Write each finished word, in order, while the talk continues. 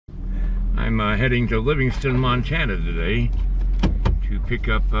I'm heading to Livingston, Montana today to pick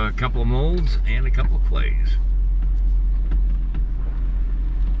up a couple of molds and a couple of clays.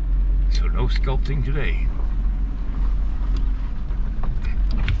 So no sculpting today.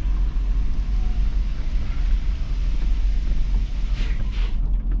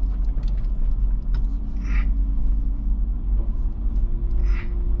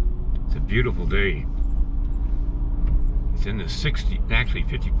 It's a beautiful day. It's in the 60, actually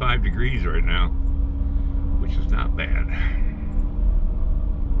 55 degrees right now, which is not bad.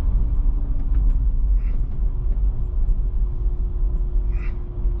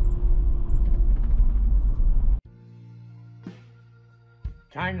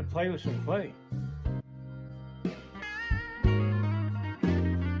 Time to play with some clay.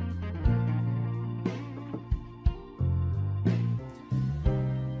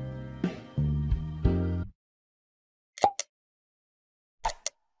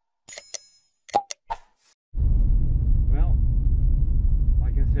 Well,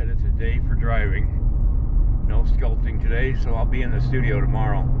 like I said, it's a day for driving. No sculpting today, so I'll be in the studio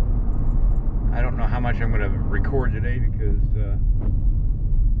tomorrow. I don't know how much I'm going to record today because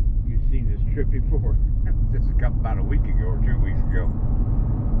you've seen this trip before. This is about a week ago or 2 weeks ago.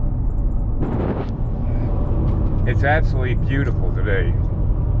 It's absolutely beautiful today,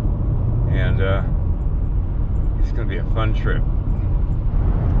 and it's going to be a fun trip.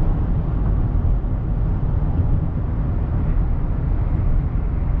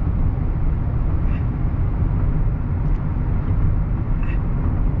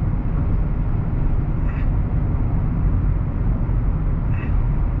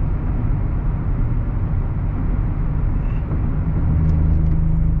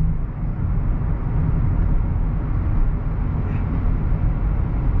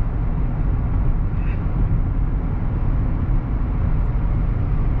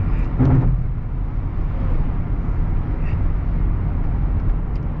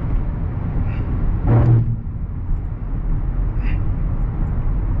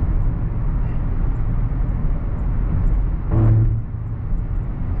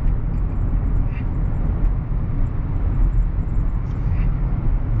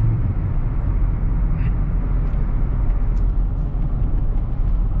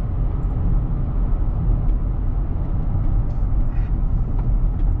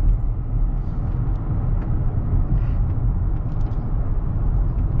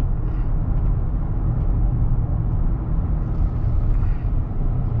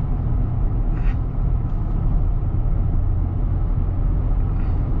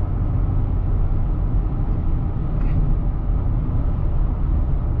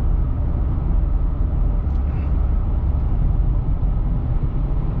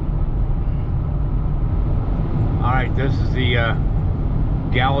 This is the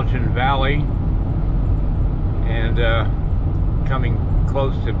Gallatin Valley, and coming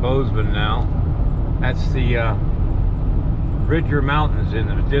close to Bozeman now. That's the Ridger Mountains in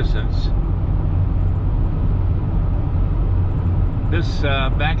the distance. This,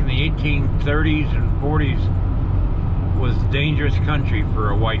 back in the 1830s and 40s, was dangerous country for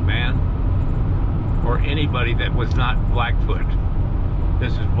a white man, or anybody that was not Blackfoot.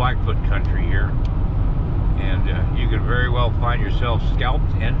 This is Blackfoot country here. And you could very well find yourself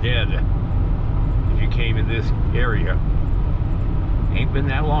scalped and dead if you came in this area. Ain't been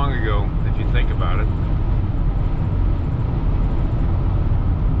that long ago, if you think about it.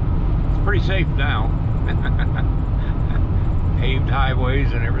 It's pretty safe now. Paved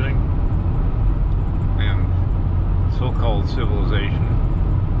highways and everything. And so-called civilization.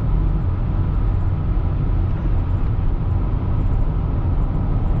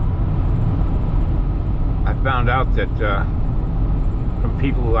 I found out that from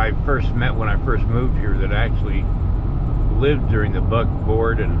people who I first met when I first moved here that actually lived during the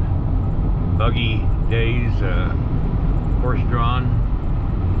buckboard and buggy days, horse-drawn,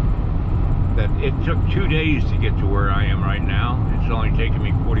 that it took 2 days to get to where I am right now. It's only taken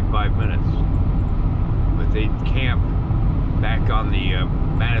me 45 minutes. But they camp back on the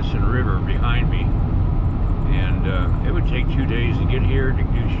Madison River behind me, and it would take 2 days to get here to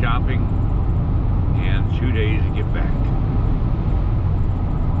do shopping, and 2 days to get back.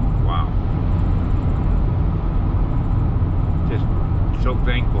 Wow. Just so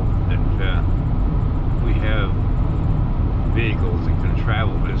thankful that we have vehicles that can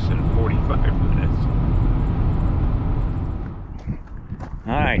travel this in 45 minutes.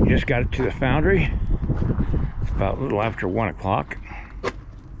 Alright, just got it to the Foundry. It's about a little after 1 o'clock.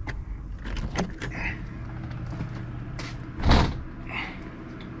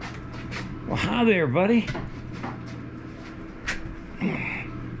 Well, hi there, buddy.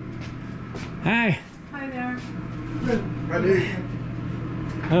 Hi. Hi there.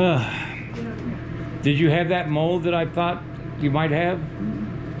 Did you have that mold that I thought you might have?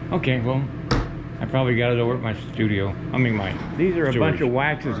 Okay, well, I probably got it over at my studio. I mean, these are a bunch of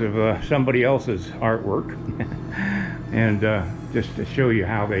waxes of somebody else's artwork. And just to show you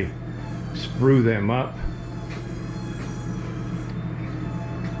how they sprue them up.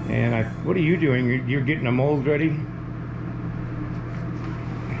 And what are you doing? You're getting a mold ready?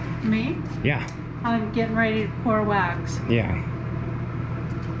 Me? Yeah. I'm getting ready to pour wax. Yeah.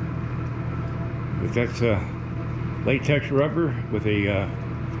 That's latex rubber with a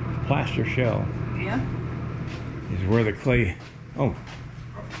plaster shell. Yeah. Is where the clay. Oh.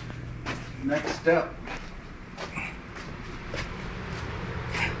 Next step.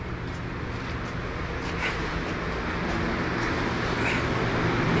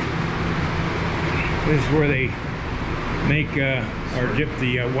 This is where they make or dip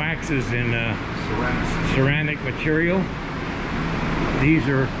the waxes in ceramic material. These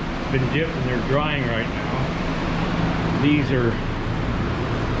are been dipped and they're drying right now. These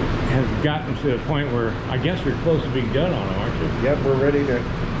have gotten to the point where I guess we're close to being done on them, aren't you? Yep, we're ready to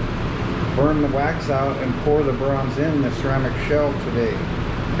burn the wax out and pour the bronze in the ceramic shell today.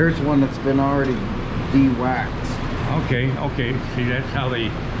 Here's one that's been already de-waxed. Okay. See, that's how they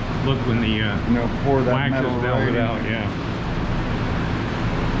look when the pour that wax metal is melted right out. in. Yeah.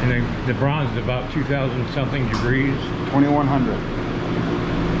 And the bronze is about 2,000 something degrees. 2100.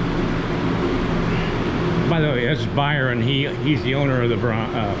 By the way, that's Byron. He's the owner of the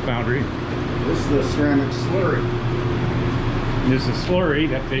Foundry. This is the ceramic slurry. This is slurry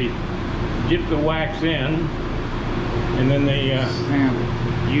that they dip the wax in, and then they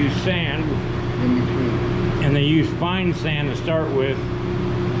use sand In between. and they use fine sand to start with,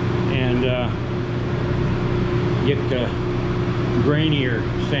 and get the grainier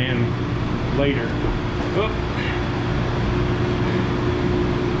sand later. Oop.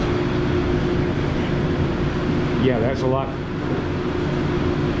 Yeah, that's a lot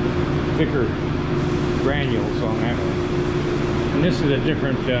thicker granules on that one. And this is a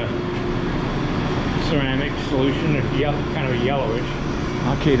different ceramic solution, kind of a yellowish.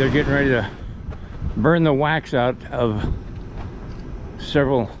 Okay, they're getting ready to burn the wax out of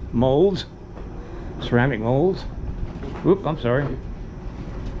several molds, ceramic molds. Oop, I'm sorry.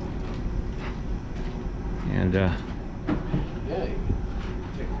 And Yeah, you can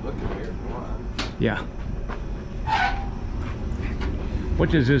take a look at here if you want. yeah. What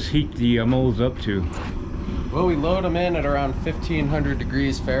does this heat the molds up to? Well, we load them in at around 1500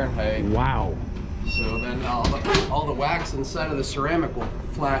 degrees Fahrenheit. Wow. So then all the wax inside of the ceramic will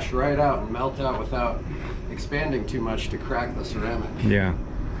flash right out and melt out without expanding too much to crack the ceramic. Yeah.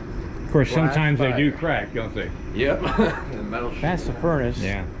 Of course, Flash sometimes they fire. do crack, don't they? Yep. And metal That's the furnace.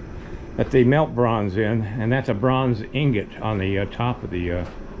 Yeah. That they melt bronze in, and that's a bronze ingot on the top of the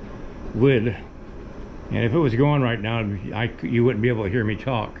lid. And if it was going right now, you wouldn't be able to hear me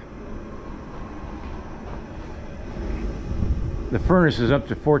talk. The furnace is up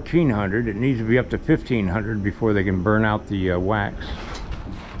to 1400. It needs to be up to 1500 before they can burn out the wax.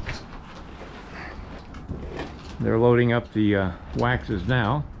 They're loading up the waxes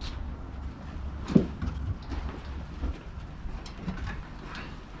now.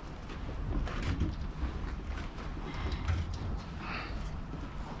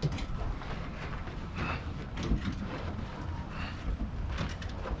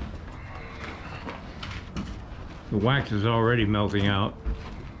 The wax is already melting out.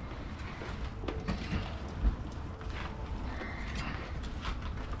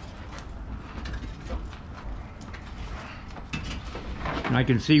 And I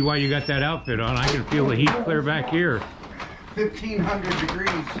can see why you got that outfit on. I can feel the heat clear back here. 1500 degrees.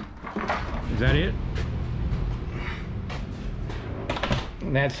 Is that it?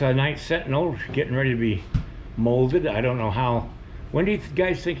 And that's a Night Sentinel getting ready to be molded. I don't know how. When do you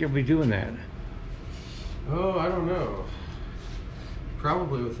guys think you'll be doing that? Oh, I don't know.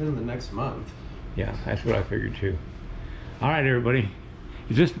 Probably within the next month. Yeah, that's what I figured too. All right, everybody.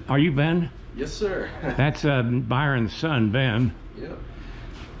 Are you Ben? Yes, sir. That's Byron's son, Ben. Yep.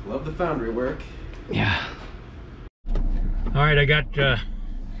 Love the Foundry work. Yeah. All right, I got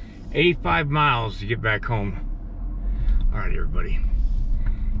 85 miles to get back home. All right, everybody.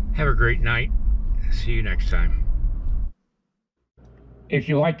 Have a great night. See you next time. If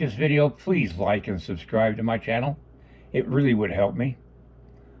you like this video, please like and subscribe to my channel. It really would help me.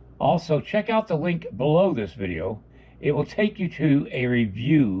 Also, check out the link below this video. It will take you to a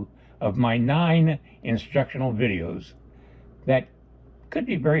review of my 9 instructional videos that could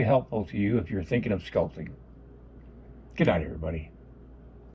be very helpful to you if you're thinking of sculpting. Good night, everybody.